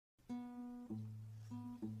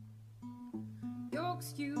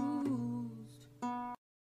excused.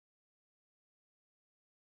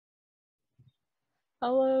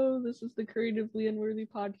 Hello, this is the Creatively Unworthy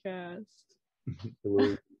Podcast.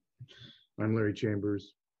 Hello, I'm Larry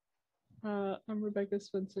Chambers. I'm Rebecca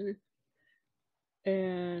Spencer,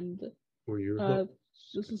 and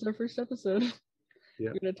this is our first episode. Yeah.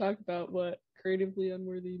 We're going to talk about what creatively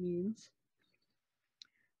unworthy means.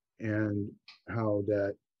 And how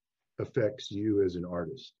that affects you as an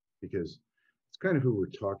artist, because it's kind of who we're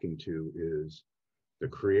talking to is the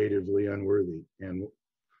creatively unworthy. And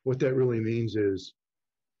what that really means is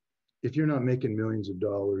if you're not making millions of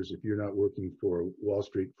dollars, if you're not working for a Wall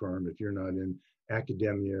Street firm, if you're not in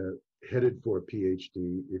academia headed for a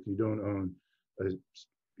PhD, if you don't own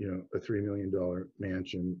a $3 million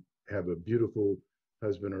mansion, have a beautiful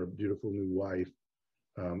husband or a beautiful new wife,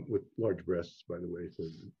 with large breasts, by the way, for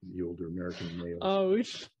the older American males. Oh, we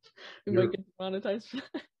might get demonetized for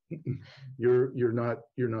that. You're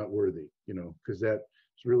not worthy, because that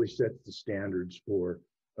really sets the standards for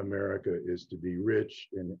America, is to be rich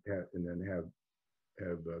and then have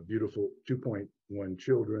beautiful 2.1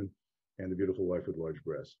 children and a beautiful wife with large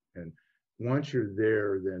breasts. And once you're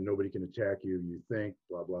there, then nobody can attack you. You think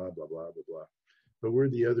blah blah blah blah blah blah. But we're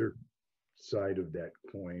the other side of that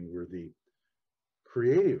coin. We're the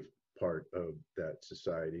creative part of that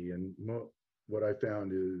society. And what I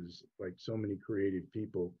found is, like so many creative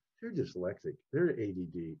people, they're dyslexic, they're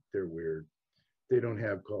ADD, they're weird, they don't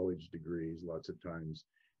have college degrees lots of times.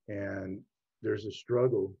 And there's a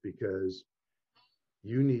struggle because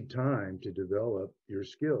you need time to develop your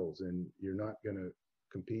skills, and you're not going to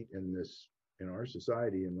compete in our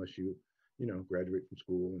society unless you graduate from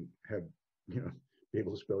school and have be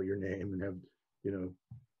able to spell your name and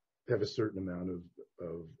have a certain amount of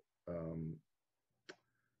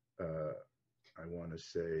I want to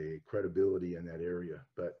say credibility in that area.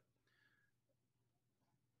 But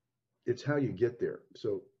it's how you get there.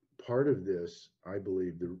 So part of this, I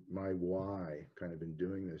believe, my why kind of in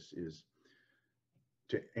doing this is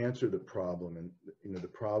to answer the problem. And the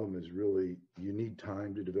problem is really, you need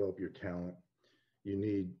time to develop your talent. You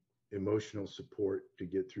need emotional support to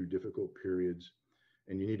get through difficult periods,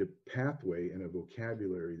 and you need a pathway and a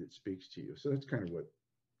vocabulary that speaks to you. So that's kind of what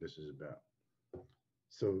this is about.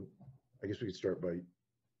 So I guess we could start by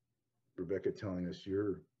Rebecca telling us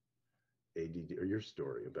your ADD or your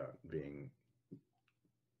story about being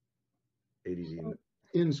ADD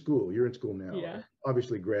in school. You're in school now. Yeah.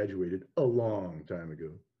 Obviously graduated a long time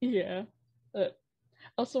ago. Yeah. I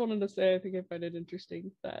also wanted to say, I think I find it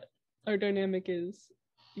interesting that our dynamic is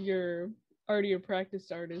you're already a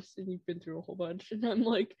practiced artist and you've been through a whole bunch, and I'm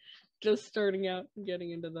like just starting out and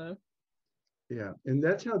getting into Yeah, and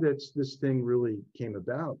that's how this thing really came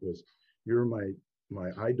about. Was you're my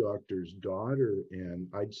eye doctor's daughter, and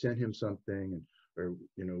I'd sent him something, or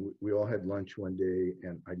we all had lunch one day,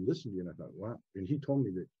 and I listened to you and I thought, wow. And he told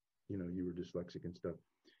me that you were dyslexic and stuff,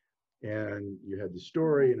 and you had the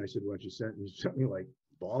story, and I said, why don't you send me like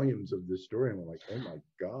volumes of this story, and I'm like, oh my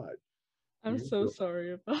God. I'm so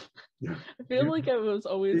sorry about that. I feel like I was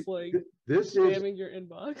always spamming your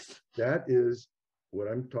inbox. That is what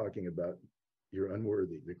I'm talking about. You're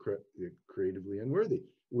unworthy, the creatively unworthy.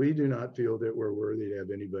 We do not feel that we're worthy to have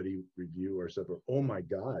anybody review our stuff or, oh my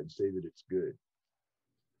God, say that it's good.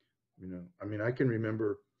 I can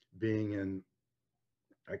remember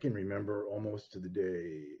almost to the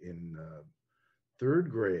day in third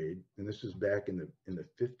grade, and this was back in the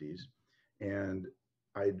 50s, and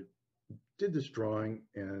I did this drawing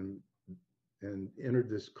and entered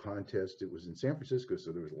this contest. It was in San Francisco,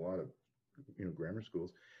 so there was a lot of grammar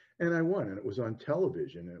schools, and I won, and it was on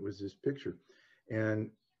television, and it was this picture, and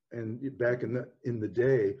back in the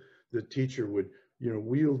day, the teacher would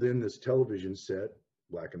wheeled in this television set,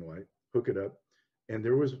 black and white, hook it up, and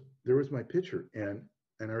there was my picture, and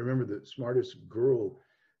I remember the smartest girl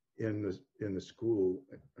in the school,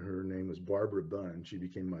 her name was Barbara Bunn. She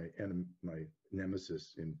became my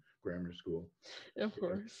nemesis in grammar school. Of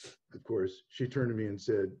course. And of course, she turned to me and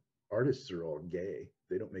said, artists are all gay.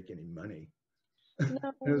 They don't make any money.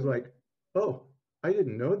 No. And I was like, oh, I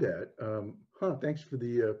didn't know that. Thanks for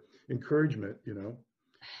the encouragement,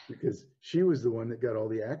 because she was the one that got all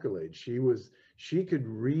the accolades. She could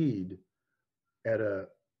read at a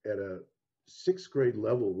sixth grade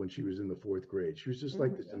level when she was in the fourth grade. She was just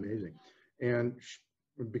like this amazing. And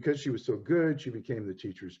because she was so good, she became the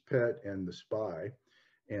teacher's pet and the spy.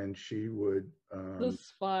 And she would the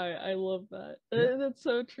spy. I love that. Yeah. That's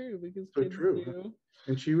so true, because so kids true. do.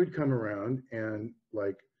 And she would come around and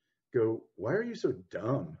go, why are you so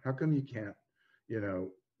dumb? How come you can't,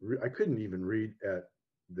 I couldn't even read at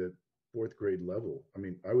the fourth grade level. I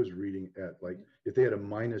mean, I was reading at if they had a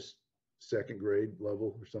minus second grade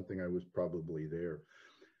level or something, I was probably there.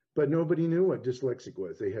 But nobody knew what dyslexic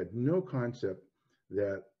was. They had no concept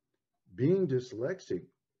that being dyslexic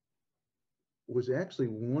was actually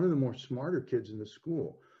one of the more smarter kids in the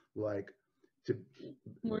school. Like, to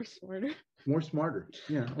more smarter. More smarter.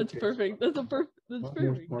 Yeah. Okay. That's perfect. That's perfect.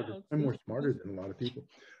 More smarter. I'm more smarter than a lot of people.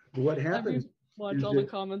 But what happens? Watch all the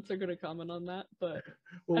comments are gonna comment on that, but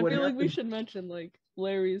well, I feel like we should mention like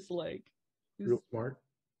Larry's like real smart.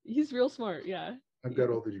 He's real smart. Yeah. I've got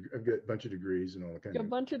a bunch of degrees and all that kind of. A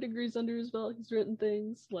bunch of degrees under his belt. He's written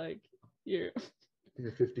things like yeah,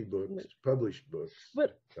 50 books, published books.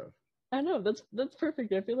 But stuff. I know that's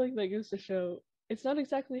perfect. I feel like that goes to show it's not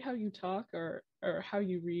exactly how you talk or how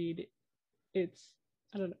you read. It's,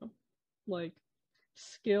 I don't know, like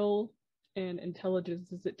skill and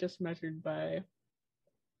intelligence. Is it just measured by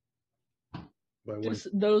just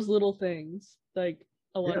those little things like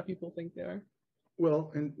a lot of people think they are?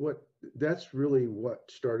 Well, and that's really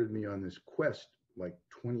what started me on this quest like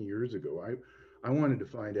 20 years ago. I wanted to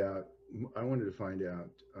find out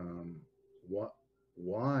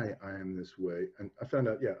why I am this way. And I found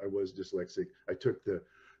out, I was dyslexic. I took the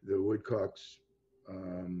Woodcock's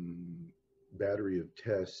battery of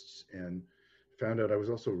tests and found out I was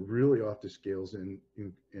also really off the scales in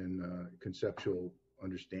conceptual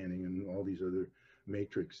understanding and all these other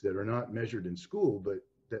matrix that are not measured in school, but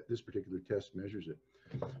that this particular test measures it.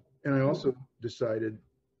 And I also decided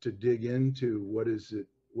to dig into what is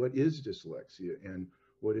dyslexia and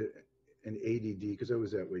and ADD, because I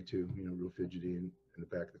was that way too, real fidgety in the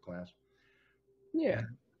back of the class. Yeah.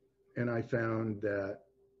 And I found that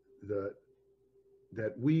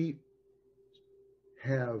we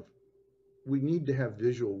need to have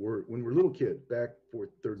visual word when we're little kids, back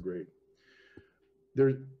 4th, 3rd grade.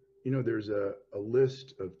 There's a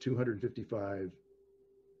list of 255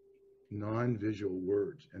 non-visual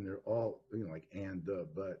words, and they're all like and, the,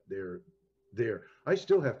 but, there. I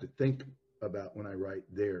still have to think about when I write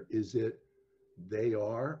there. Is it they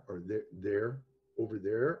are, or they're over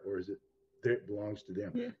there, or is it that belongs to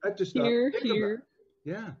them? Yeah. I have to stop. Here.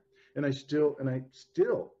 Yeah, and I still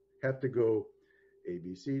have to go A,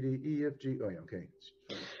 B, C, D, E, F, G. Oh yeah, okay.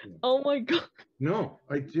 Oh my God. No,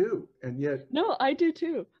 I do, and yet. No, I do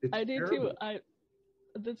too. I do terrible. too.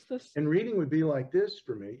 That's this. And reading would be like this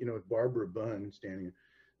for me, with Barbara Bunn standing,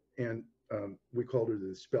 and we called her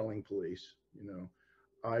the spelling police.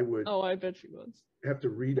 I would. Oh, I bet she was. Have to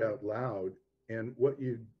read out loud, and what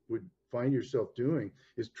you would find yourself doing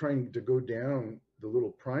is trying to go down the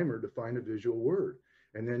little primer to find a visual word,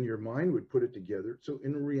 and then your mind would put it together. So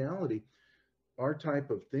in reality, our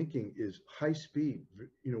type of thinking is high speed.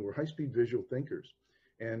 We're high speed visual thinkers,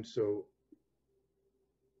 and so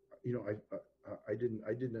I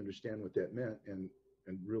didn't understand what that meant, and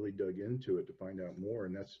really dug into it to find out more.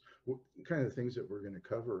 And that's what kind of the things that we're going to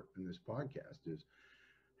cover in this podcast is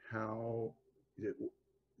how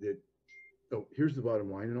here's the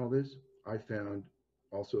bottom line in all this. I found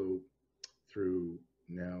also through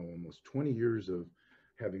now almost 20 years of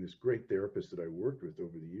having this great therapist that I worked with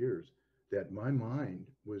over the years, that my mind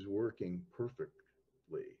was working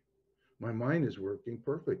perfectly. My mind is working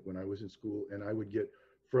perfect when I was in school, and I would get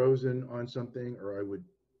frozen on something, or I would,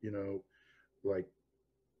 like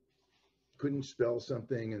couldn't spell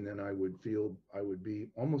something, and then I would be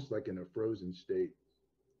almost like in a frozen state,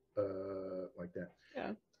 like that.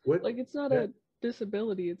 Yeah. Like it's not a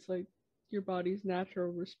disability, it's like your body's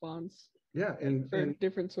natural response. Yeah, and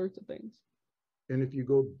different sorts of things. And if you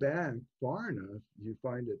go back far enough, you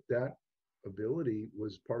find that ability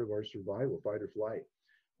was part of our survival, fight or flight.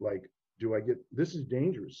 Like, this is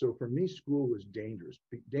dangerous. So for me, school was dangerous.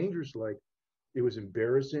 Dangerous, like it was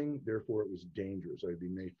embarrassing, therefore it was dangerous. I'd be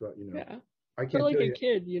made fun, Yeah. I can't. For like a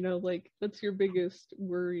kid, like that's your biggest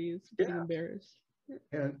worry is being embarrassed.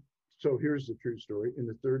 And so here's the true story. In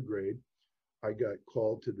the 3rd grade, I got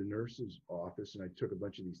called to the nurse's office, and I took a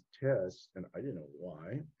bunch of these tests, and I didn't know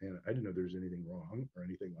why, and I didn't know there was anything wrong or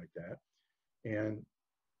anything like that. And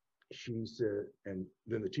she said, and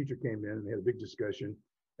then the teacher came in, and they had a big discussion.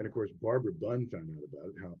 And of course, Barbara Bunn found out about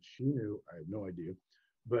it. How she knew, I had no idea,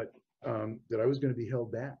 but that I was going to be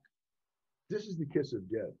held back. This is the kiss of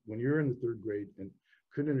death. When you're in the 3rd grade and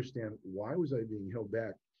couldn't understand why was I being held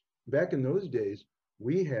back. Back in those days,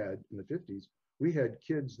 we had, in the 50s, we had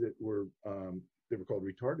kids that were called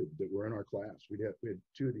retarded that were in our class. We had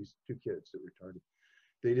two kids that were retarded.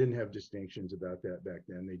 They didn't have distinctions about that back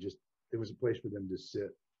then. It was a place for them to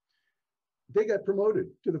sit. They got promoted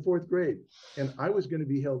to the 4th grade, and I was going to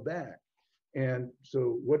be held back. And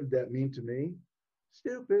so what did that mean to me?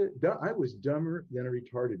 Stupid. I was dumber than a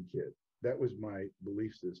retarded kid. That was my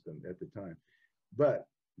belief system at the time. But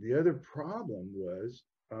the other problem was,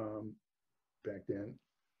 back then,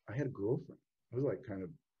 I had a girlfriend. I was like kind of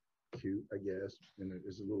cute, I guess, and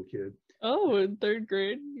as a little kid, Oh, in third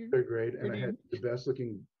grade. third grade, and I Pretty. had the best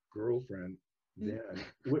looking girlfriend Mm.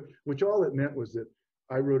 then, which all it meant was that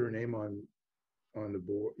I wrote her name on the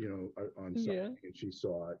board, on something, Yeah. and she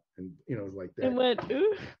saw it, and it was like And that. went,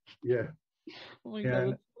 ooh. Yeah, Oh my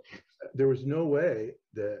and God. there was no way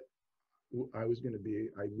that I was going to be.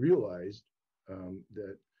 I realized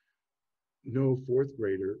that no fourth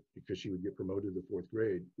grader, because she would get promoted to fourth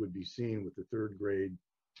grade, would be seen with the third grade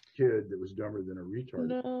kid that was dumber than a retard.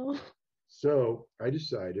 No. So I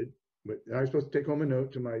decided, but I was supposed to take home a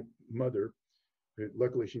note to my mother.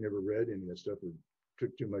 Luckily, she never read any of that stuff or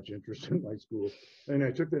took too much interest in my school. And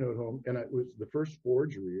I took the note home, and it was the first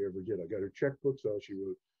forgery I ever did. I got her checkbook, so she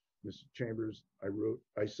wrote, "Mrs. Chambers,"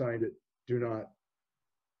 I signed it, "Do not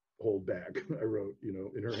hold back." I wrote,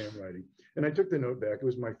 in her handwriting. And I took the note back. It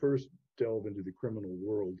was my first delve into the criminal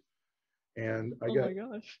world. And Oh my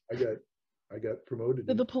gosh. I got promoted.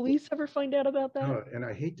 Did the police ever find out about that? And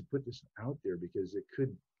I hate to put this out there because it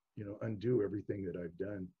could, undo everything that I've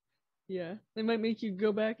done. Yeah. They might make you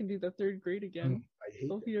go back and do the third grade again. I hate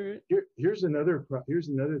They'll that. hear it. Here's another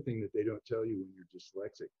thing that they don't tell you when you're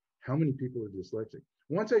dyslexic. How many people are dyslexic?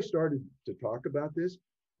 Once I started to talk about this,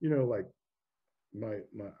 like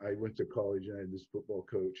I went to college and I had this football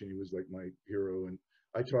coach and he was like my hero. And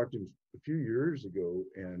I talked to him a few years ago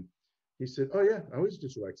and he said, "Oh yeah, I was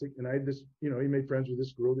dyslexic." And I had this, he made friends with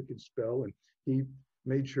this girl that could spell and he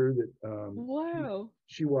made sure that Wow.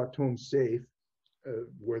 she walked home safe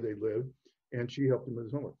where they lived, and she helped him with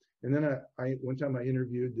his homework. And then I one time I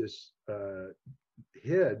interviewed this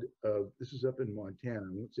head of, this is up in Montana.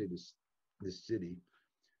 I won't say this city,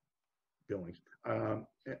 Billings, and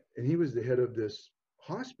he was the head of this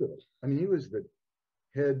hospital. I mean, he was the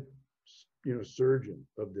head, surgeon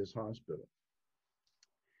of this hospital.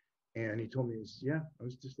 And he told me, "Yeah, I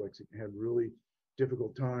was dyslexic. I had a really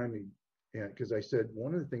difficult time." And because I said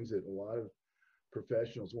one of the things that a lot of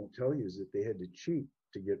professionals won't tell you is that they had to cheat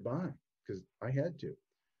to get by, because I had to,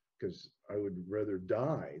 because I would rather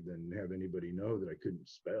die than have anybody know that I couldn't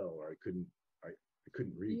spell or I couldn't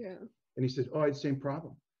read. Yeah. And he said, "Oh, I had the same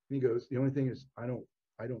problem." And he goes, "The only thing is I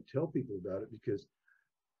don't tell people about it because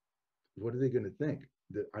what are they going to think?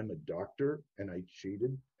 That I'm a doctor and I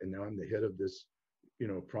cheated and now I'm the head of this,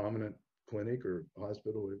 prominent clinic or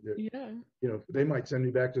hospital. Yeah. They might send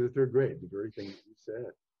me back to the third grade," the very thing that you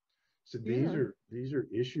said. So these are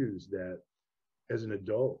issues that, as an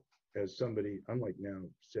adult, as somebody, I'm like now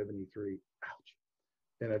 73, ouch,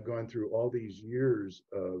 and I've gone through all these years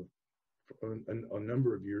of a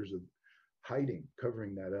number of years of hiding,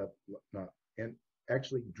 covering that up, and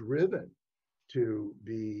actually driven to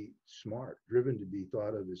be smart, driven to be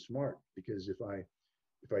thought of as smart. Because if I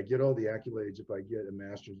get all the accolades, if I get a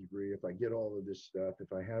master's degree, if I get all of this stuff,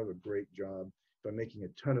 if I have a great job, if I'm making a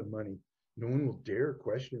ton of money, no one will dare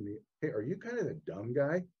question me. "Hey, are you kind of a dumb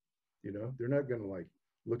guy?" They're not going to like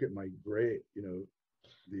look at my grade, the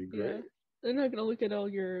grade. Yeah. They're not gonna look at all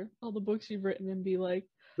the books you've written and be like,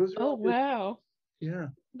 Those are "Oh all just, wow, yeah,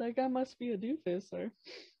 that guy must be a doofus," or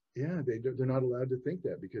yeah. They're not allowed to think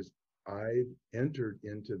that because I've entered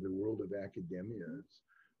into the world of academia's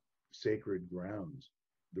sacred grounds.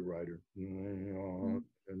 The writer, yeah. um,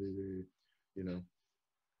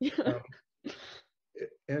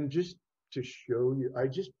 and just to show you, I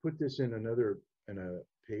just put this in a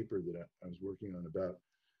paper that I was working on about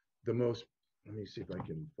the most. Let me see if I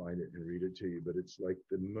can find it and read it to you. But it's like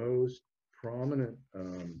the most prominent.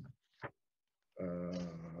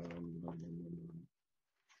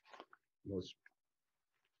 Most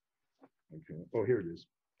okay. Oh, here it is.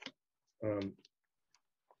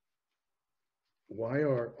 Why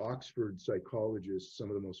are Oxford psychologists some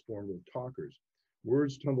of the most formative talkers?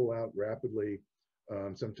 Words tumble out rapidly.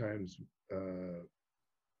 Sometimes, see,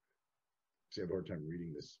 I have a hard time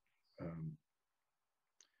reading this.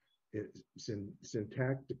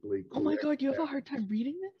 Syntactically correct. Oh my God, you have a hard time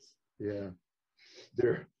reading this? Yeah.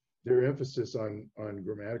 Their emphasis on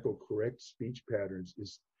grammatical correct speech patterns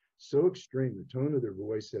is so extreme. The tone of their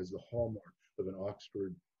voice has the hallmark of an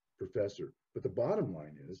Oxford professor. But the bottom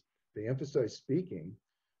line is they emphasize speaking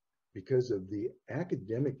because of the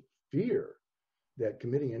academic fear that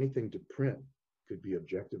committing anything to print could be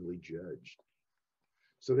objectively judged.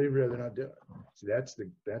 So they'd rather not do it. So that's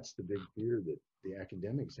the big fear that the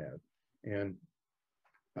academics have. And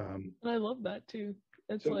I love that too.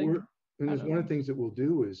 It's so like, and there's one of the things that we'll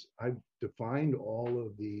do is I've defined all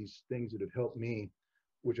of these things that have helped me,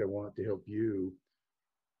 which I want to help you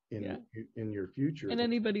in your future. And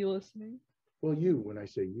anybody listening. Well, you, when I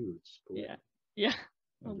say you, it's correct. Yeah.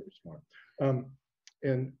 I'm very smart.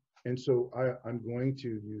 And so I'm going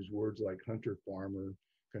to use words like hunter farmer,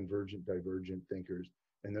 convergent divergent thinkers,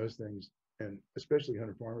 and those things, and especially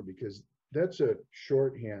hunter farmer, because that's a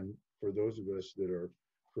shorthand for those of us that are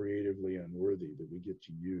creatively unworthy that we get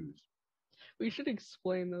to use. We should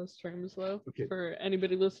explain those terms though, Okay. for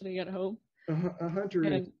anybody listening at home. A hunter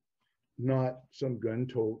is And not some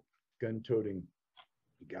gun-toting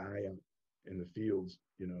guy out in the fields,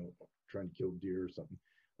 trying to kill deer or something.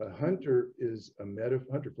 A hunter is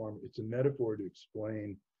hunter farmer. It's a metaphor to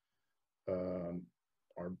explain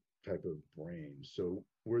our type of brain. So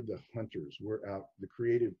we're the hunters. We're out. The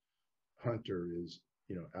creative hunter is,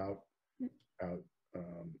 out.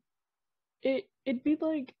 it'd be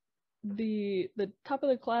like the top of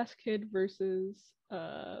the class kid versus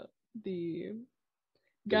the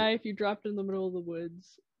guy if you dropped in the middle of the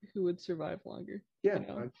woods who would survive longer. Yeah,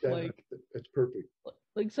 like that's perfect.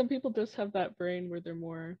 Like some people just have that brain where they're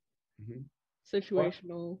more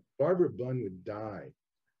situational. Barbara Bunn would die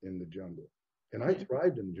in the jungle, and I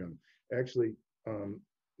thrived in the jungle. Actually,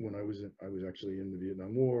 when I was actually in the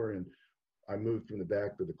Vietnam War, and I moved from the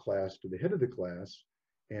back of the class to the head of the class,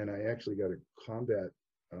 and I actually got a combat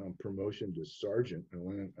promotion to sergeant. I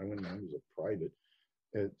went as a private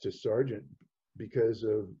to sergeant because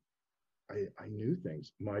of I knew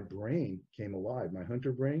things. My brain came alive. My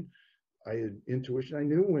hunter brain. I had intuition. I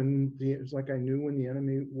knew it was like I knew when the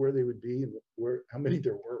enemy, where they would be and how many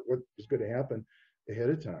there were, what was going to happen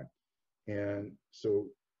ahead of time. And so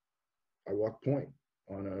I walked point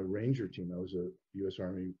on a ranger team. I was a U.S.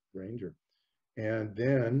 Army Ranger. And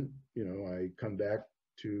then, I come back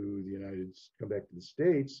to the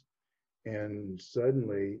States, and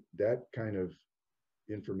suddenly that kind of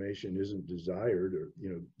information isn't desired, or,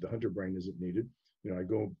 the hunter brain isn't needed. I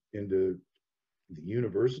go into the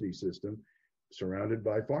university system surrounded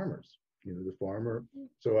by farmers, the farmer.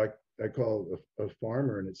 So I call a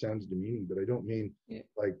farmer, and it sounds demeaning, but I don't mean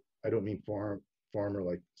farmer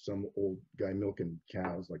like some old guy milking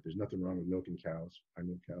cows. Like, there's nothing wrong with milking cows. I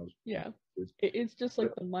milk cows. Yeah. It's just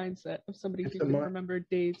like the mindset of somebody who can remember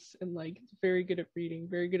dates and like very good at reading,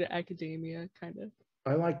 very good at academia, kind of.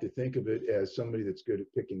 I like to think of it as somebody that's good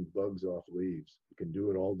at picking bugs off leaves. You can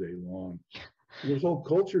do it all day long. There's whole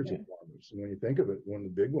cultures of farmers. And when you think of it, one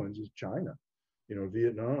of the big ones is China,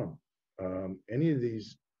 Vietnam. Any of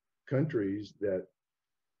these countries that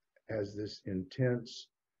has this intense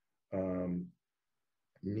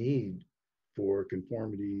need for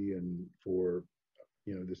conformity and for,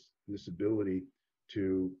 this ability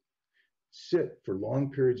to sit for long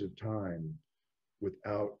periods of time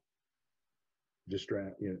without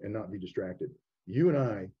and not be distracted. You and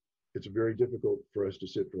I, it's very difficult for us to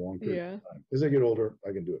sit for long periods of time. As I get older,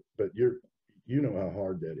 I can do it, but you know how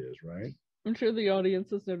hard that is, right? I'm sure the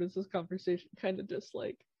audience has noticed this conversation kind of just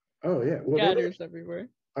like scatters everywhere.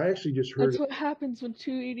 I actually just heard that's what happens when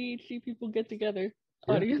two ADHD people get together.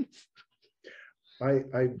 Audience.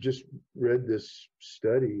 I just read this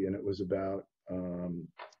study, and it was about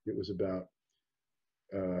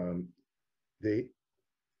they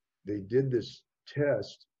did this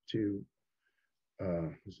test to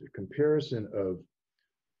a comparison of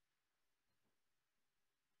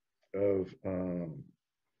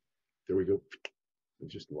there we go. I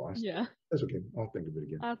just lost. Yeah. That's okay. I'll think of it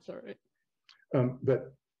again. That's all right.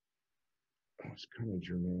 But it's kind of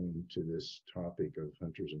germane to this topic of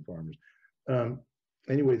hunters and farmers.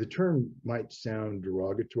 Anyway, the term might sound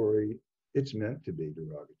derogatory. It's meant to be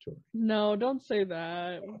derogatory. No, don't say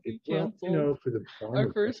that. We'll be canceled. For the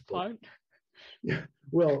our first podcast. Yeah.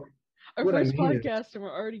 Well, our first podcast, and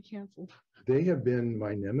we're already canceled. They have been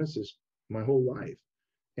my nemesis my whole life,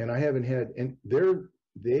 and I haven't had. And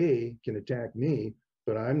they can attack me,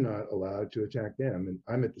 but I'm not allowed to attack them. And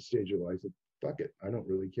I'm at the stage of life that fuck it, I don't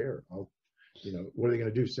really care. What are they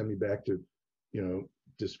going to do? Send me back to,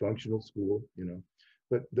 dysfunctional school?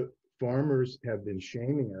 But the farmers have been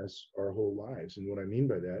shaming us our whole lives. And what I mean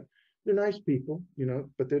by that, they're nice people,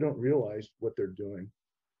 but they don't realize what they're doing.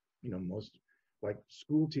 Most like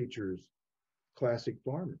school teachers, classic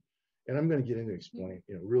farmer. And I'm going to get into explain,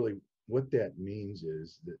 really what that means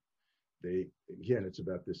is that again, it's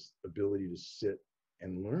about this ability to sit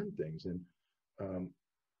and learn things. And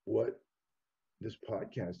what this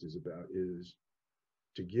podcast is about is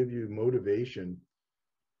to give you motivation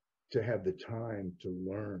to have the time to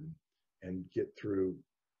learn and get through,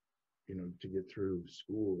 to get through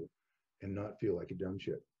school and not feel like a dumb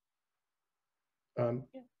shit.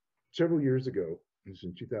 Several years ago, it was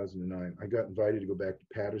in 2009, I got invited to go back to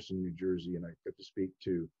Paterson, New Jersey, and I got to speak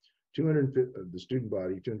to 250 of the student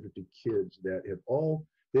body, 250 kids that had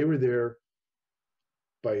they were there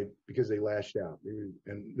because they lashed out. And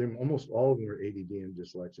then almost all of them were ADD and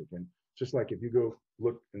dyslexic. And just like if you go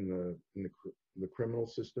look in the criminal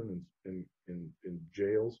system and in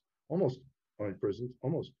jails, almost on prisons,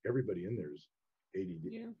 almost everybody in there is ADD.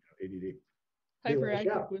 Yeah. ADD. They lash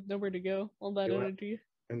Hyperactive out. with nowhere to go, all that energy.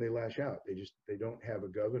 And they lash out. They don't have a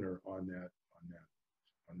governor on that.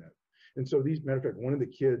 And so matter of fact, one of the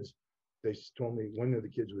kids, they told me one of the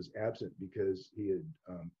kids was absent because he had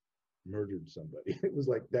murdered somebody. It was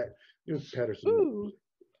like that, Patterson. Ooh,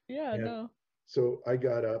 yeah, no. So I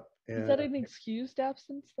got up and. Is that an excused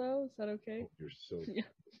absence though? Is that okay? Oh, you're so. Yeah.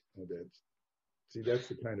 Oh, that's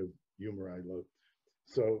the kind of humor I love.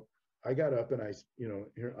 So I got up and I,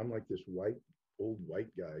 here I'm like this old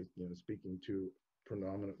white guy, speaking to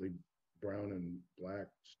predominantly brown and black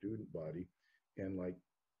student body, and like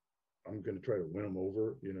I'm going to try to win them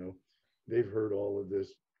over. They've heard all of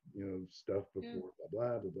this, stuff before, blah,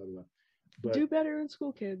 blah, blah, blah, blah. But do better in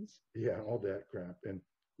school, kids. Yeah, all that crap. And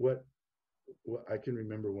what I can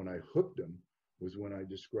remember when I hooked them was when I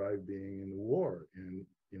described being in the war and,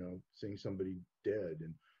 seeing somebody dead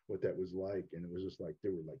and what that was like. And it was just like, they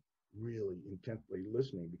were like really intently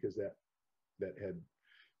listening because that had,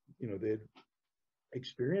 they had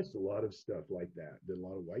experienced a lot of stuff like that a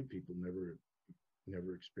lot of white people never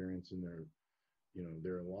experienced in their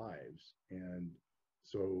lives. And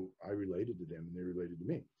so I related to them and they related to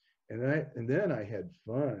me. And then I had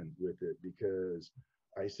fun with it because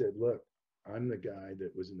I said, look, I'm the guy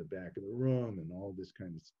that was in the back of the room and all this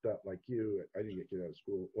kind of stuff like you. I didn't get kicked out of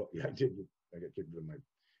school. Well, yeah, I did. I got kicked out of my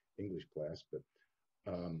English class, but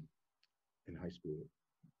in high school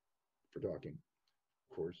for talking,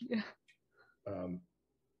 of course. Yeah. I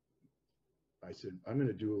said, I'm going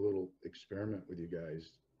to do a little experiment with you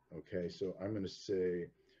guys. Okay, so I'm going to say,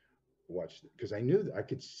 watch, because I knew that I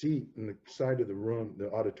could see in the side of the room,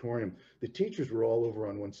 the auditorium, the teachers were all over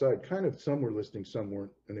on one side, kind of, some were listening, some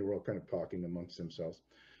weren't, and they were all kind of talking amongst themselves.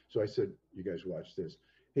 So I said, you guys watch this.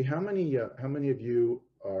 Hey, how many of you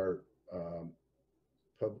are,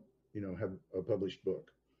 have a published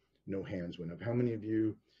book? No hands went up. How many of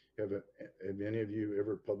you have any of you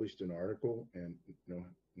ever published an article? And no,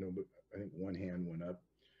 but I think one hand went up.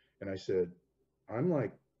 And I said, I'm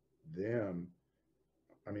like them.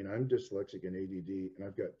 I mean, I'm dyslexic and ADD, and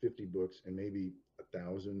I've got 50 books and maybe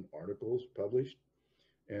 1,000 articles published.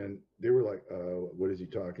 And they were like, what is he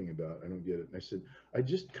talking about? I don't get it. And I said, I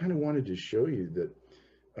just kind of wanted to show you that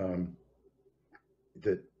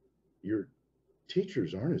that your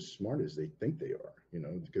teachers aren't as smart as they think they are,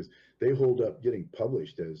 because they hold up getting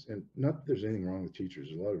published as, and not that there's anything wrong with teachers.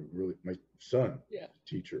 There's a lot of really, my son,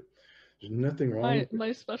 teacher, there's nothing wrong.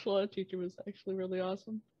 My special ed teacher was actually really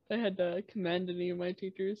awesome. I had to commend any of my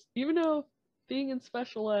teachers, even though being in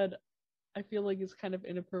special ed, I feel like is kind of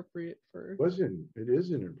inappropriate for. It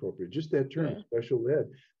is inappropriate. Just that term, special ed,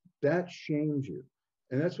 that shames you.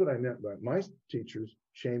 And that's what I meant by my teachers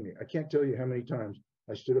shame me. I can't tell you how many times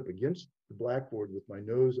I stood up against the blackboard with my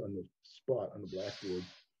nose on the spot on the blackboard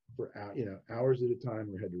for hours at a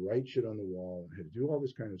time, or had to write shit on the wall, and had to do all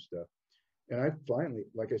this kind of stuff. And I finally,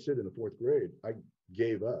 like I said, in the 4th grade, I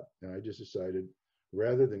gave up, and I just decided,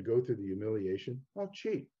 rather than go through the humiliation, I'll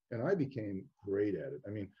cheat. And I became great at it. I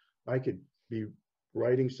mean, I could be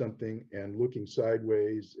writing something and looking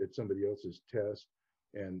sideways at somebody else's test,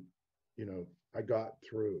 and I got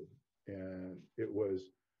through. And it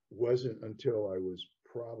wasn't until I was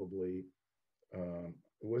probably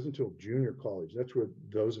it wasn't until junior college. That's where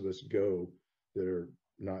those of us go that are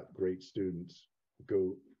not great students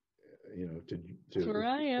go, to That's where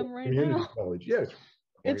I am right now. College. Yes,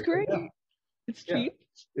 it's great. It's cheap.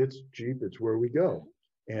 It's cheap. It's where we go.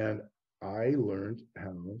 And I learned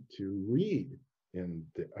how to read. And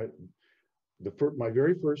my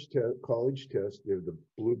very first college test, the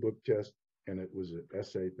blue book test, and it was an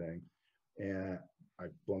essay thing, and I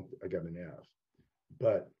got an F.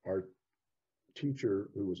 But our teacher,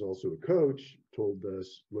 who was also a coach, told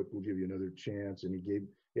us, look, we'll give you another chance. And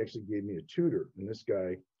he actually gave me a tutor. And this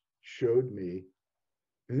guy showed me,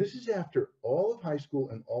 and this is after all of high school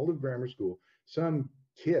and all of grammar school, some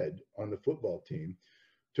kid on the football team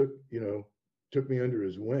took me under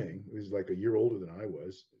his wing. He was like a year older than I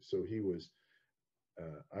was. So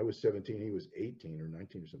I was 17, he was 18 or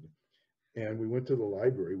 19 or something. And we went to the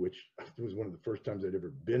library, which was one of the first times I'd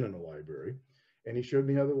ever been in a library. And he showed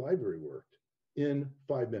me how the library worked in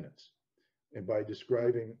 5 minutes. And by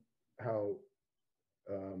describing how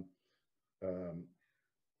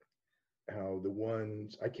the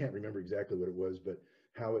ones, I can't remember exactly what it was, but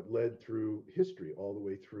how it led through history all the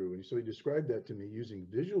way through. And so he described that to me using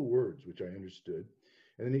visual words, which I understood.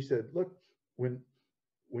 And then he said, look, when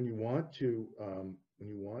you want to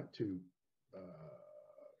want to,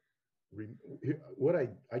 what I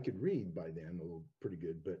could read by then a little pretty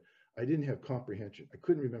good, but I didn't have comprehension. I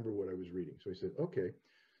couldn't remember what I was reading. So I said, okay.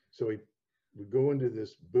 So we go into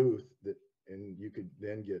this booth and you could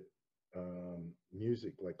then get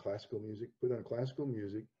music, like classical music, put on classical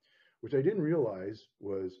music, which I didn't realize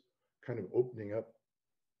was kind of opening up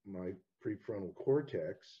my prefrontal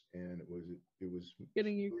cortex, and it was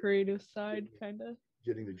Getting your creative side, kind of.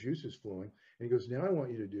 Getting the juices flowing. And he goes, now I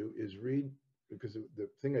want you to do is read, because the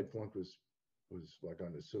thing I'd flunked was like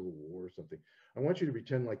on the Civil War or something. I want you to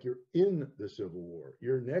pretend like you're in the Civil War.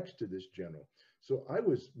 You're next to this general. So I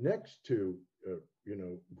was next to,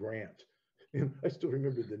 Grant, and I still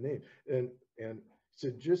remember the name. And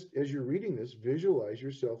said, just as you're reading this, visualize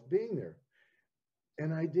yourself being there.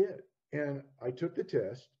 And I did. And I took the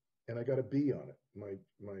test, and I got a B on it.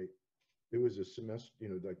 It was a semester,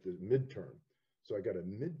 like the midterm. So I got a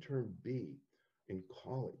midterm B in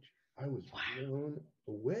college. I was blown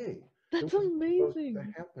away. That's amazing.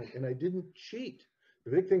 That happened, and I didn't cheat.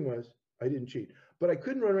 The big thing was I didn't cheat, but I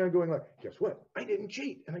couldn't run around going like, guess what? I didn't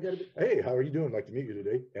cheat. And I got to be, hey, how are you doing? Like to meet you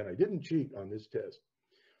today. And I didn't cheat on this test.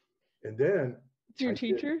 And then it's your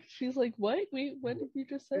teacher. She's like, what? Wait, what did you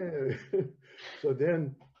just say? So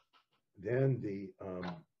then the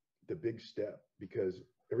big step, because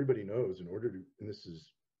everybody knows in order to, and this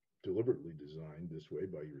is deliberately designed this way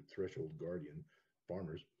by your threshold guardian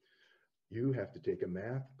farmers, you have to take a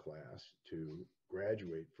math class to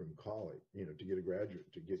graduate from college, to get a graduate,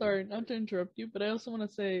 to get. Sorry, not to interrupt you, but I also want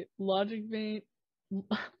to say logic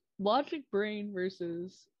brain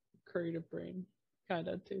versus creative brain, kind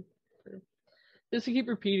of too. Just to keep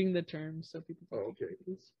repeating the terms so people can okay.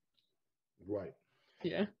 Right.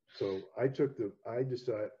 Yeah. So I decided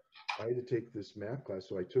I had to take this math class.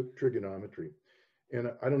 So I took trigonometry.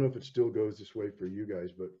 And I don't know if it still goes this way for you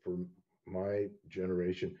guys, but for my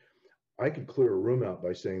generation, I could clear a room out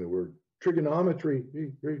by saying the word trigonometry.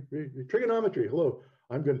 Trigonometry. Hello,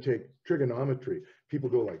 I'm going to take trigonometry. People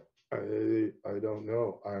go like, I don't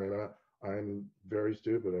know. I'm very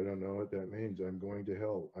stupid. I don't know what that means. I'm going to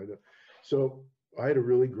hell. So I had a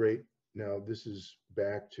really great. Now this is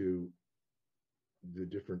back to the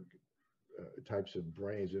different types of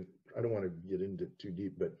brains, and I don't want to get into too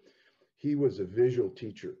deep, but he was a visual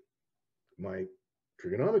teacher, my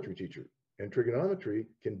trigonometry teacher, and trigonometry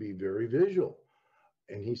can be very visual.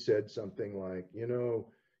 And he said something like,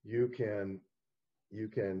 you can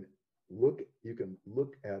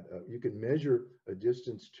measure a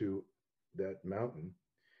distance to that mountain,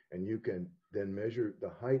 and you can then measure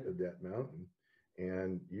the height of that mountain,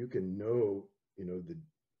 and you can know,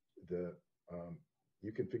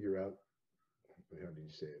 you can figure out, how do you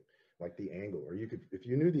say it? Like the angle, or if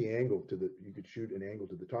you knew the angle you could shoot an angle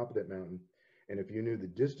to the top of that mountain. And if you knew the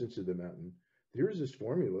distance of the mountain, here's this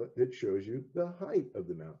formula that shows you the height of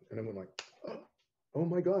the mountain. And I went like, oh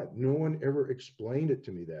my God, no one ever explained it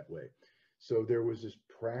to me that way. So there was this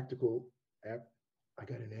practical app. I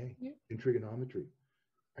got an A in trigonometry.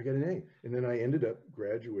 I got an A. And then I ended up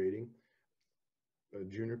graduating a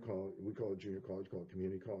junior college. We call it junior college, call it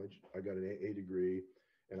community college. I got an A degree,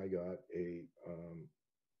 and I got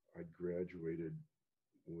I graduated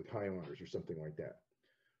with high honors or something like that.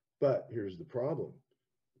 But here's the problem,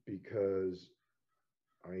 because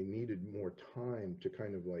I needed more time to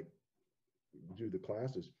kind of like do the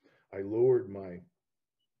classes. I lowered my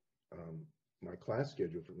my class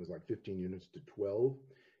schedule from, it was like 15 units to 12,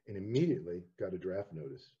 and immediately got a draft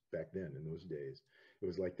notice. Back then, in those days, it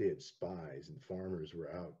was like they had spies and farmers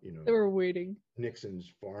were out, they were waiting.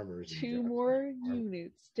 Nixon's farmers. 2 more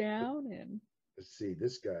units down, and let's see,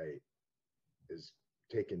 this guy is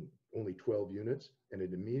taken only 12 units, and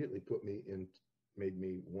it immediately made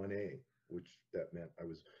me 1A, which that meant I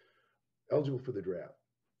was eligible for the draft.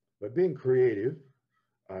 But being creative,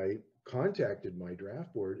 I contacted my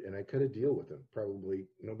draft board and I cut a deal with them. Probably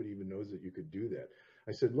nobody even knows that you could do that.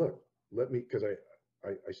 I said, look, let me, because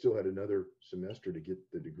I still had another semester to get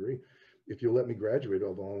the degree. If you'll let me graduate,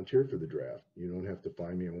 I'll volunteer for the draft. You don't have to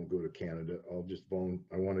find me. I won't go to Canada. I'll just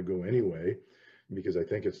I want to go anyway, because I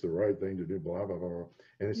think it's the right thing to do, blah, blah, blah.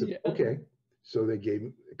 And I said, okay. So they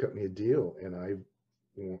cut me a deal. And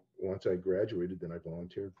once I graduated, then I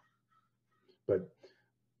volunteered. But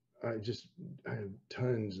I have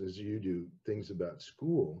tons, as you do, things about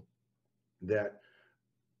school that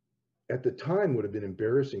at the time would have been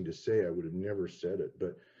embarrassing to say. I would have never said it.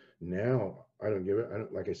 But now I don't give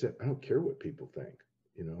it. Like I said, I don't care what people think.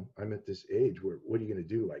 I'm at this age where, what are you going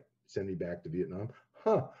to do? Like send me back to Vietnam?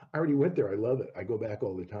 I already went there. I love it. I go back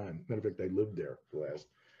all the time. Matter of fact, I lived there for the last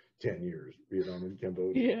 10 years, Vietnam and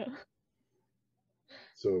Cambodia. Yeah.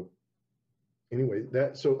 So anyway,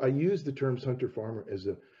 so I use the terms hunter farmer as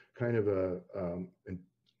a kind of and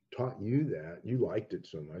taught you that. You liked it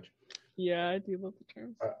so much. Yeah, I do love the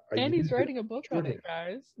terms. I And he's used it writing a book on shorthand. it,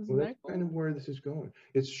 guys. Isn't Well, that that's cool? kind of where this is going.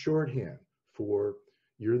 It's shorthand for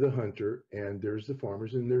you're the hunter and there's the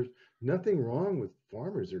farmers, and there's nothing wrong with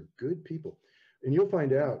farmers. They're good people. And you'll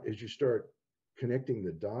find out as you start connecting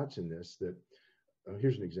the dots in this that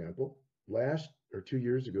here's an example. Last or 2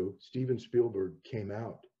 years ago, Steven Spielberg came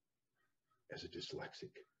out as a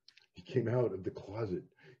dyslexic. He came out of the closet.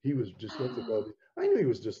 He was dyslexic. I knew he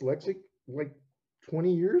was dyslexic like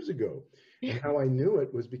 20 years ago. And how I knew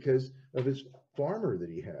it was because of his farmer that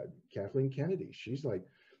he had, Kathleen Kennedy. She's like,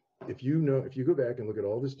 if you go back and look at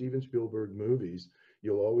all the Steven Spielberg movies,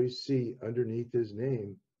 you'll always see underneath his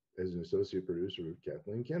name as an associate producer of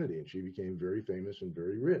Kathleen Kennedy. And she became very famous and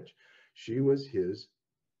very rich. She was his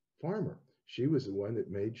farmer. She was the one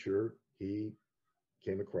that made sure he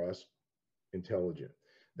came across intelligent.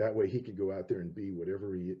 That way he could go out there and be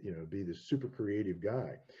whatever he, be this super creative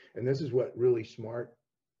guy. And this is what really smart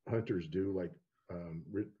hunters do, like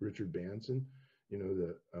Richard Branson,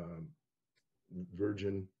 the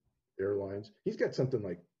Virgin Airlines. He's got something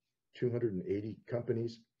like 280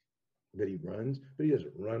 companies that he runs, but he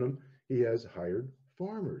doesn't run them. He has hired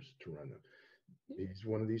farmers to run them. He's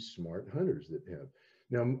one of these smart hunters that have.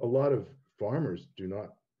 Now, a lot of farmers do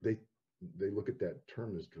not, they look at that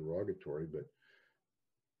term as derogatory, but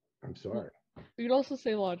I'm sorry. You could also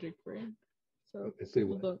say logic brain. So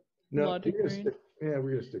people don't. No, logic brain.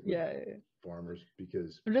 We're gonna stick with yeah. farmers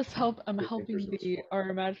because I'm helping our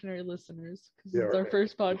imaginary listeners because it's our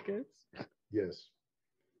first podcast. Yes,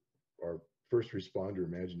 our first responder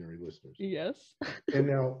imaginary listeners. Yes. And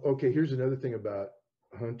now, okay, here's another thing about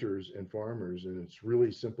hunters and farmers, and it's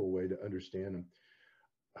really simple way to understand them.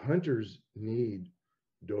 Hunters need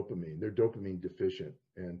dopamine. They're dopamine deficient,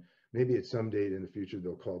 and maybe at some date in the future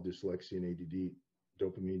they'll call dyslexia and ADD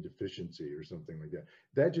dopamine deficiency or something like that.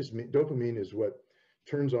 That just means dopamine is what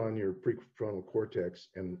turns on your prefrontal cortex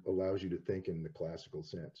and allows you to think in the classical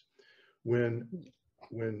sense. When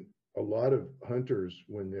a lot of hunters,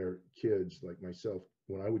 when they're kids like myself,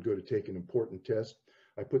 when I would go to take an important test,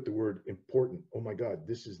 I put the word important. Oh my God,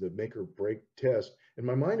 this is the make or break test. And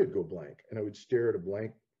my mind would go blank and I would stare at a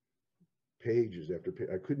blank pages after page.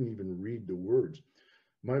 I couldn't even read the words.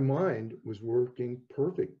 My mind was working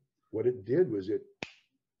perfect. What it did was it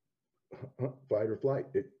fight or flight.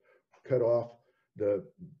 It cut off the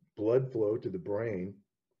blood flow to the brain,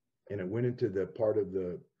 and it went into the part of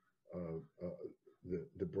the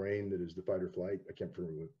brain that is the fight or flight. I can't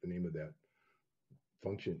remember what the name of that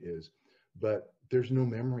function is, but there's no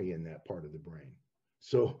memory in that part of the brain.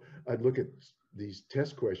 So I'd look at these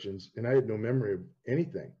test questions, and I had no memory of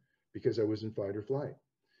anything because I was in fight or flight.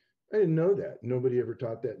 I didn't know that. Nobody ever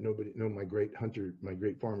taught that. My great hunter, my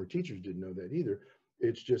great farmer teachers didn't know that either.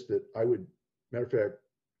 It's just that matter of fact,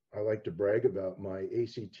 I like to brag about my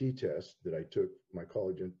ACT test that I took, my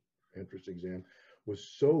college entrance exam,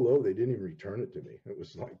 was so low they didn't even return it to me. It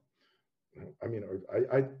was like,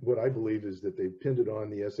 what I believe is that they pinned it on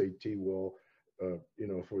the SAT wall,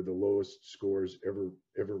 for the lowest scores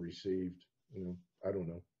ever received. I don't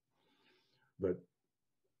know, but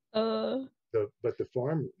the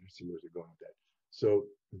farm. Let's see, where's it going with that? So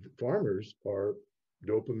the farmers are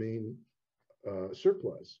dopamine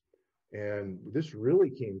surplus, and this really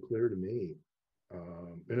came clear to me.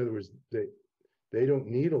 In other words, they don't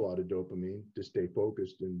need a lot of dopamine to stay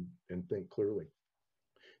focused and think clearly.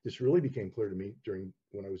 This really became clear to me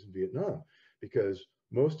when I was in Vietnam, because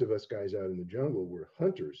most of us guys out in the jungle were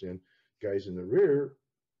hunters, and guys in the rear,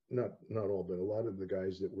 not all, but a lot of the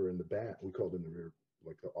guys that were in the back, we called in the rear,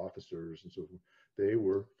 like the officers and so forth, they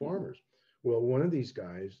were farmers. Well, one of these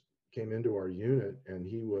guys came into our unit, and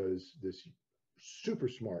he was this super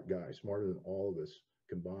smart guy, smarter than all of us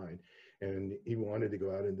combined. And he wanted to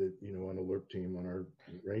go out into, on alert team, on our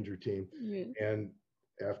ranger team. Yeah. And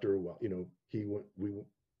after a while, we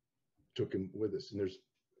took him with us. And there's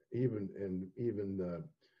even the,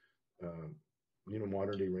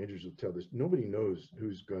 modern day rangers will tell this, nobody knows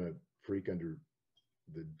who's going to freak under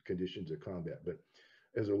the conditions of combat. But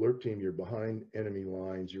as an alert team, you're behind enemy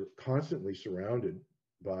lines. You're constantly surrounded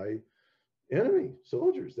by enemy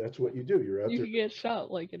soldiers. That's what you do. You're out there. You can get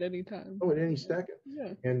shot like at any time. Oh, at any second.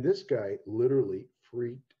 Yeah. And this guy literally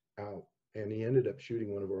freaked out, and he ended up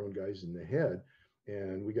shooting one of our own guys in the head,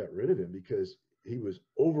 and we got rid of him because he was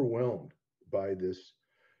overwhelmed by this.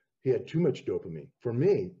 He had too much dopamine. For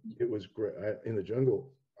me, it was great. In the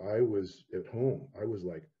jungle, I was at home. I was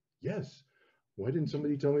like, yes, why didn't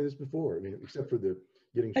somebody tell me this before? I mean, except for the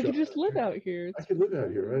getting shot. I could just live out here. I could live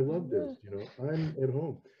out here. I love this. I'm at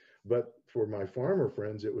home. But for my farmer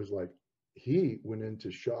friends, it was like he went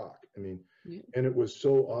into shock. I mean, Yeah. and it was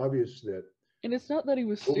so obvious that. And it's not that he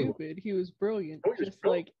was stupid, he was brilliant, just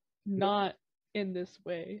like not in this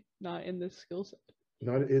way, not in this skill set.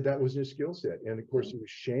 Not that was his skill set, and of course he was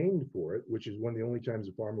shamed for it, which is one of the only times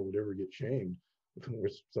a farmer would ever get shamed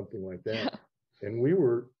with something like that. Yeah. And we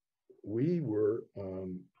were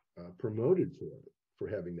promoted for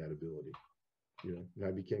having that ability. You know, and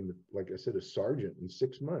I became, like I said, a sergeant in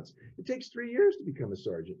 6 months. It takes 3 years to become a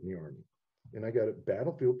sergeant in the Army, and I got a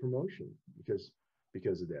battlefield promotion because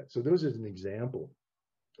of that. So those is an example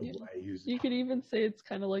of why I use it. You could even say it's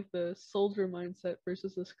kind of like the soldier mindset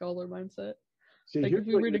versus the scholar mindset. See, like if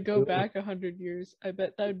we were to go back 100 years, I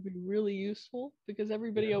bet that would be really useful, because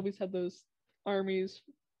everybody always had those armies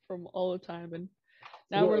from all the time, and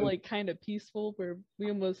now we're like kind of peaceful, where we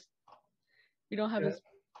don't have as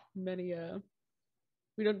many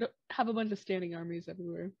we don't have a bunch of standing armies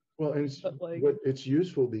everywhere. Well, and it's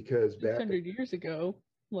useful because back 100 years ago,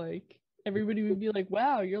 like everybody would be like,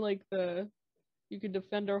 wow, you're like you could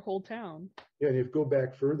defend our whole town. Yeah, and if you go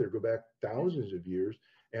back thousands of years,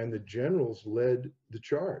 and the generals led the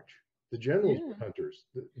charge. The generals were hunters.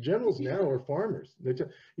 The generals now are farmers.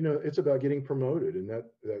 It's about getting promoted, and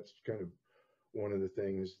that's kind of one of the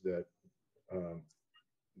things that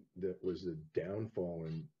that was the downfall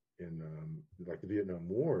in like the Vietnam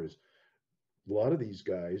War. Is a lot of these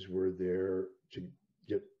guys were there to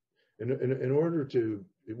get in order to,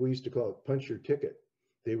 we used to call it punch your ticket.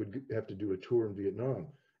 They would have to do a tour in Vietnam,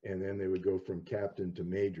 and then they would go from captain to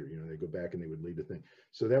major. They go back and they would lead the thing.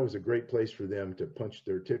 So that was a great place for them to punch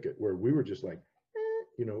their ticket, where we were just like,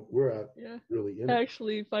 we're out really in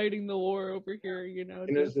actually fighting the war over here,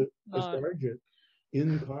 And as a sergeant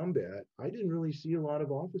in combat, I didn't really see a lot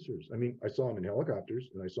of officers. I mean, I saw them in helicopters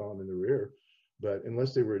and I saw them in the rear, but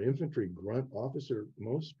unless they were an infantry grunt officer,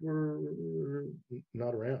 most were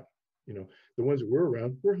not around. The ones that were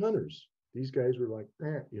around were hunters. These guys were like,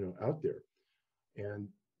 out there and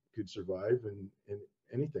could survive in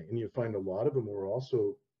anything. And you find a lot of them were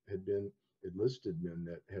also had been enlisted men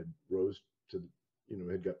that had rose to,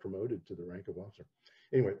 had got promoted to the rank of officer.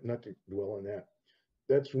 Anyway, not to dwell on that.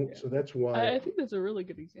 So that's why I think that's a really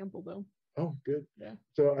good example, though. Oh, good. Yeah.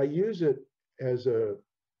 So I use it as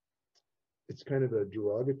it's kind of a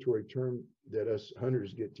derogatory term that us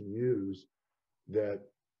hunters get to use, that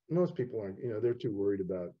most people aren't, they're too worried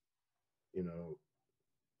about,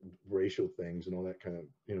 racial things and all that kind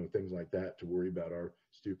of, things like that, to worry about our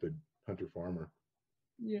stupid hunter farmer.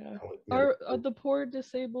 Yeah. Are the poor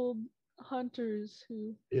disabled hunters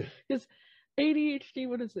who, because ADHD,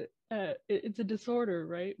 what is it? It's a disorder,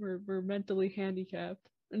 right? We're mentally handicapped,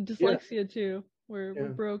 and dyslexia too. We're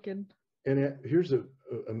broken. And here's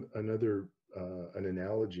another an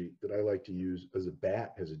analogy that I like to use: as a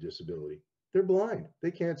bat has a disability. They're blind.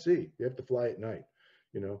 They can't see. They have to fly at night.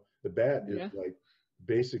 The bat is like,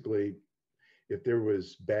 basically, if there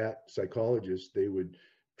was bat psychologists, they would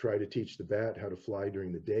try to teach the bat how to fly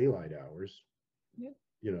during the daylight hours.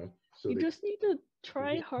 Yeah. So you just need to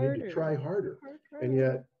try harder. And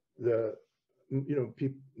yet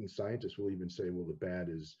people and scientists will even say, well, the bat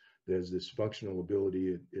there's this functional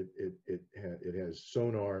ability. It has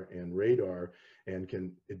sonar and radar, and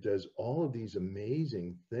it does all of these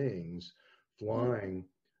amazing things, flying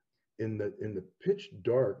in the pitch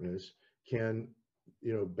darkness, can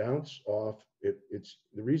bounce off. It's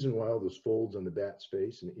the reason why all those folds on the bat's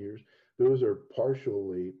face and ears, those are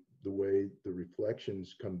partially the way the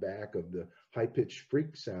reflections come back of the high-pitched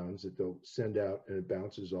freak sounds that they'll send out, and it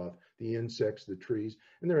bounces off the insects, the trees,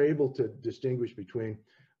 and they're able to distinguish between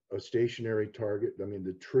a stationary target, I mean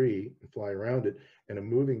the tree, and fly around it, and a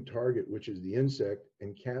moving target, which is the insect,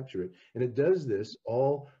 and capture it. And it does this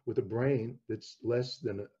all with a brain that's less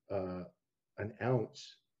than an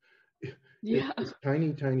ounce. It's a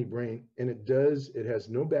tiny, tiny brain, and it has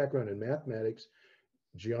no background in mathematics,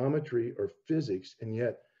 geometry, or physics, and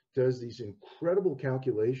yet does these incredible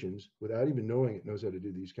calculations without even knowing it knows how to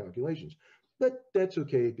do these calculations. But that's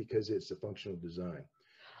okay, because it's a functional design.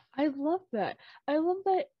 I love that.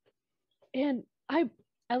 And I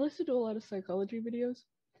listen to a lot of psychology videos,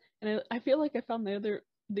 and I feel like I found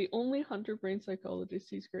the only hunter brain psychologist.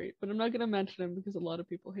 He's great, but I'm not going to mention him because a lot of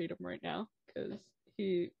people hate him right now, because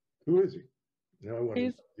Who is he? No,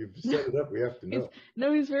 you've set it up. We have to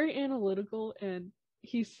know. He's very analytical, and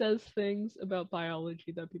he says things about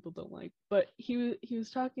biology that people don't like. But he was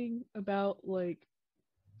talking about like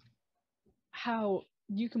how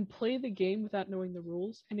you can play the game without knowing the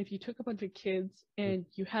rules, and if you took a bunch of kids and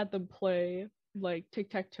you had them play like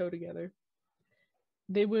tic-tac-toe together,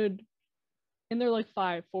 they would, and they're like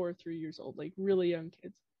 5, 4, 3 years old, like really young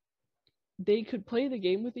kids, they could play the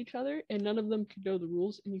game with each other and none of them could know the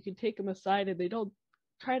rules, and you can take them aside and they don't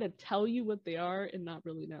try to tell you what they are and not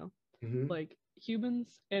really know. Hmm. Like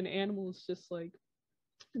humans and animals, just like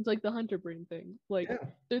it's like the hunter brain thing. Like Yeah.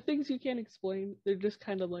 they're things you can't explain. They're just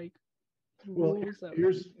kind of like Well, rules that we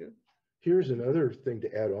here's do. here's another thing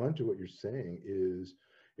to add on to what you're saying is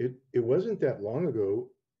it wasn't that long ago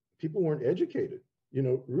people weren't educated. You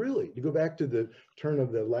know, really, you go back to the turn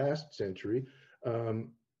of the last century,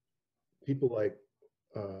 um, people like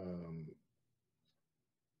um,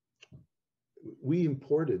 we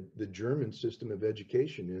imported the German system of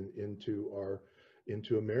education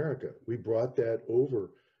into America. We brought that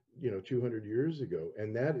over, 200 years ago,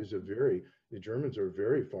 and that is the Germans are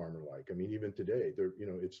very farmer-like. I mean, even today,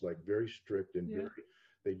 it's like very strict and Yeah. very,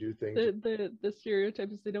 they do things. The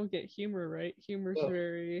stereotype is they don't get humor, right? Humor's Well,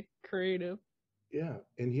 very creative. yeah,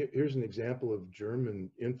 and here's an example of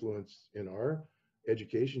German influence in our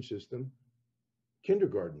education system.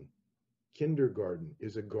 Kindergarten. Kindergarten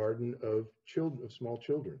is a garden of children, of small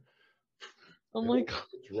children. Oh And my god,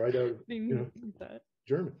 it's right out of, I didn't even think that.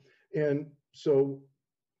 German. And so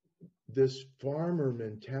this farmer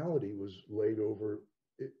mentality was laid over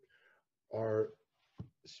our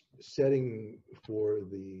setting for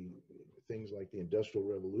the things like the Industrial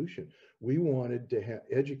Revolution. We wanted to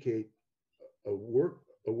educate a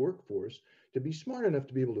workforce to be smart enough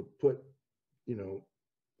to be able to put, you know,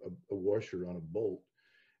 a washer on a bolt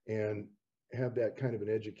and have that kind of an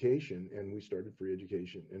education. And we started free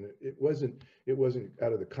education, and it wasn't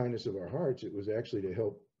out of the kindness of our hearts. It was actually to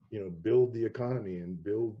help, build the economy and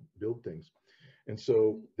build things. And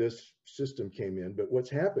so this system came in, but what's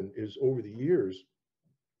happened is over the years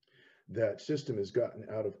that system has gotten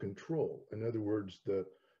out of control. In other words, the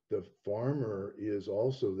farmer is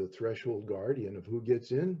also the threshold guardian of who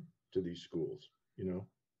gets into these schools,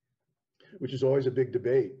 which is always a big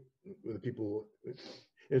debate with the people.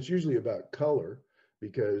 It's usually about color,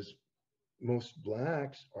 because most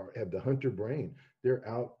blacks have the hunter brain. They're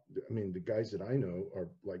out. I mean, the guys that I know are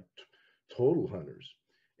like total hunters.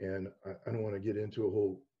 And I don't want to get into a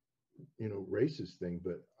whole, racist thing,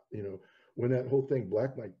 but when that whole thing,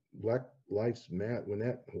 Black Lives Matter,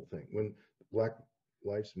 when Black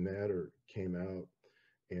Lives Matter came out,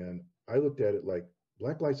 and I looked at it like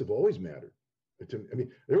Black lives have always mattered. I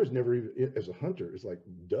mean, there was never even, as a hunter, it's like,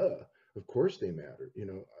 duh, of course they matter,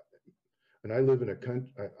 And I live in a country,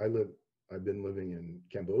 I've been living in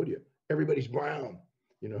Cambodia. Everybody's brown,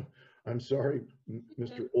 I'm sorry,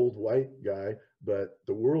 Mr. Old White guy, but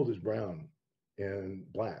the world is brown and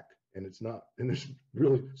black, and it's not. And there's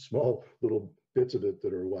really small little bits of it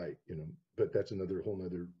that are white, but that's another whole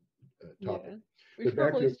nother topic. Yeah, we But should back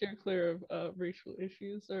probably to, steer clear of racial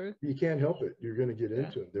issues, or you can't help it. You're going to get yeah,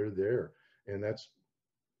 into it. They're there. And that's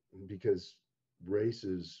because race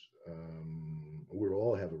is, we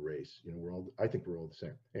all have a race, I think we're all the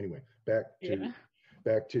same. Anyway, yeah,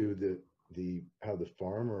 back to the how the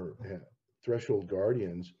farmer threshold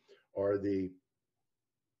guardians are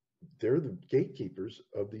they're the gatekeepers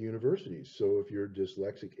of the universities. So if you're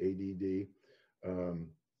dyslexic, ADD,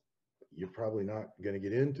 you're probably not going to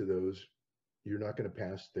get into those. You're not going to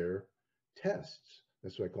pass their tests.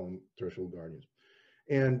 That's why I call them threshold guardians.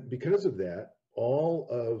 And because of that, all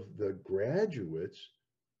of the graduates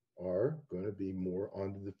are going to be more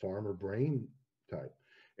onto the farmer brain type.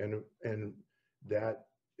 And that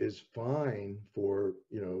is fine for,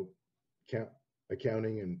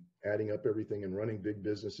 accounting and adding up everything and running big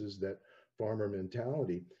businesses, that farmer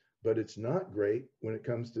mentality. But it's not great when it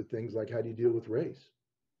comes to things like, how do you deal with race?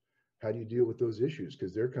 How do you deal with those issues?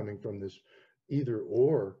 Because they're coming from this either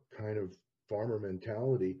or kind of farmer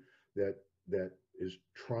mentality that is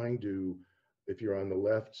trying to, if you're on the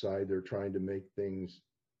left side, they're trying to make things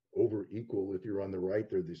over equal. If you're on the right,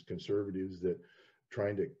 they're these conservatives that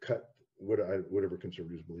trying to cut whatever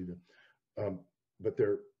conservatives believe in. But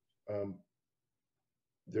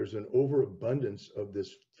there's an overabundance of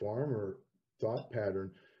this farmer thought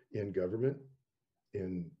pattern in government,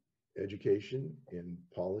 in education, in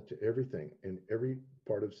politics, everything, in every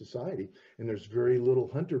part of society. And there's very little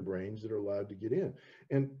hunter brains that are allowed to get in.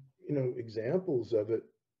 And, examples of it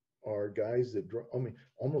are guys that I mean,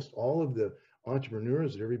 almost all of the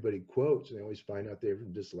entrepreneurs that everybody quotes, and they always find out they're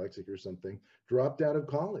dyslexic or something, dropped out of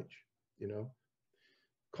college.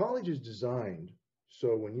 College is designed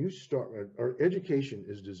so when you start, our education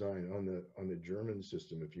is designed on the German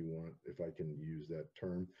system, if I can use that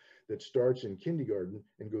term, that starts in kindergarten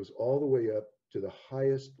and goes all the way up to the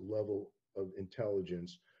highest level of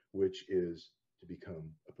intelligence, which is to become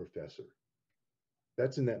a professor.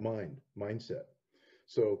 That's in that mindset.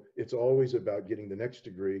 So it's always about getting the next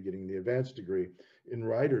degree, getting the advanced degree. In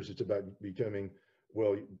writers, it's about becoming,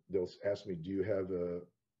 well, they'll ask me, do you have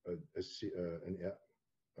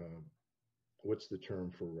what's the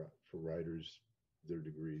term for writers, their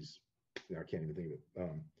degrees? Now I can't even think of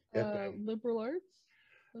it. FM. Liberal arts?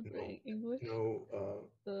 No, English? no,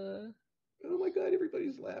 The oh my God,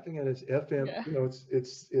 everybody's laughing at us. FM, Yeah. you know,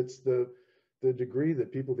 it's the degree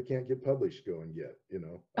that people that can't get published go and get, you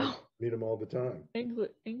know. I meet them all the time.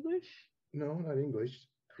 English? No, not English.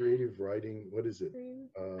 Creative writing, what is it?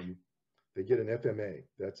 Creative. They get an FMA,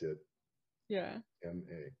 that's it. Yeah.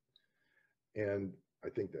 MA. And I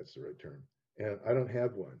think that's the right term. And I don't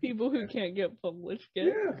have one. People who can't get published get.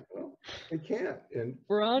 Yeah, well, they can't. And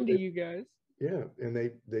we're on to you guys. Yeah,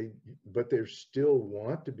 and but they still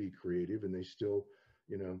want to be creative, and they still,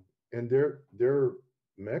 you know, and their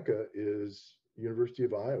mecca is University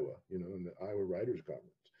of Iowa, you know, and the Iowa Writers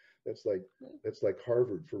Conference. That's like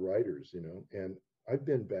Harvard for writers, you know. And I've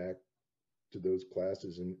been back to those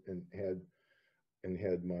classes and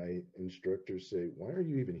had my instructors say, "Why are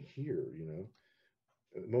you even here?" You know,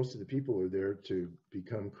 most of the people are there to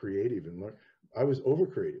become creative and learn. I was over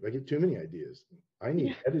creative. I get too many ideas. I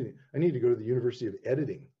need editing. I need to go to the University of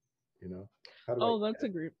Editing, you know. That's a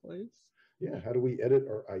great place. Yeah, how do we edit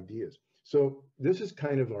our ideas? So this is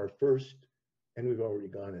kind of our first, and we've already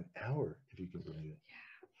gone an hour, if you can believe it.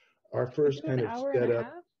 Yeah. Our first kind of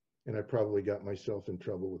setup, and I probably got myself in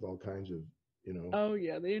trouble with all kinds of, you know. Oh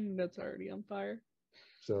yeah, the internet's already on fire.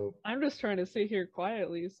 So I'm just trying to sit here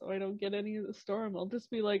quietly so I don't get any of the storm. I'll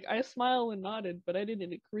just be like, I smiled and nodded, but I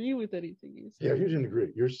didn't agree with anything you said. Yeah, you didn't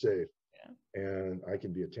agree. You're safe. Yeah. And I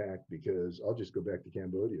can be attacked because I'll just go back to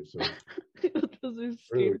Cambodia. So just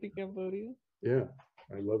escape to Cambodia. Yeah,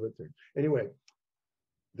 I love it there. Anyway,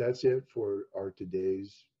 that's it for our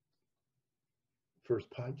today's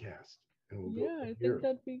first podcast. And we'll go I think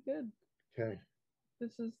that'd be good. Okay.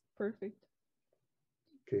 This is perfect.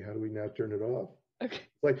 Okay, how do we now turn it off? Okay.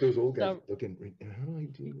 It's like those old guys looking, how do I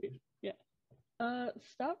do it? Yeah.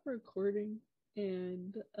 Stop recording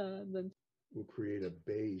and then we'll create a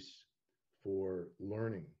base for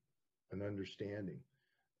learning and understanding.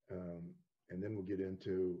 And then we'll get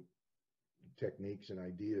into techniques and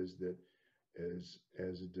ideas that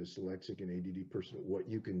as a dyslexic and ADD person, what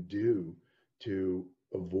you can do to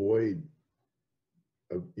avoid,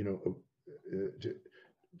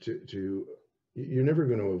 you're never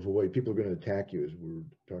going to avoid, people are going to attack you as we were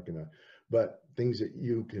talking about, but things that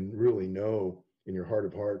you can really know in your heart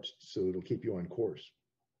of hearts, so it'll keep you on course.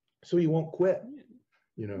 So you won't quit,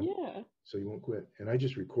 you know? Yeah. So you won't quit. And I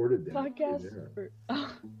just recorded that. Podcast.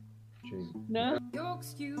 No. You're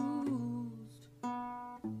excused,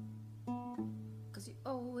 'cause you're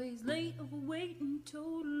always late, overweight, and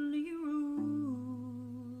totally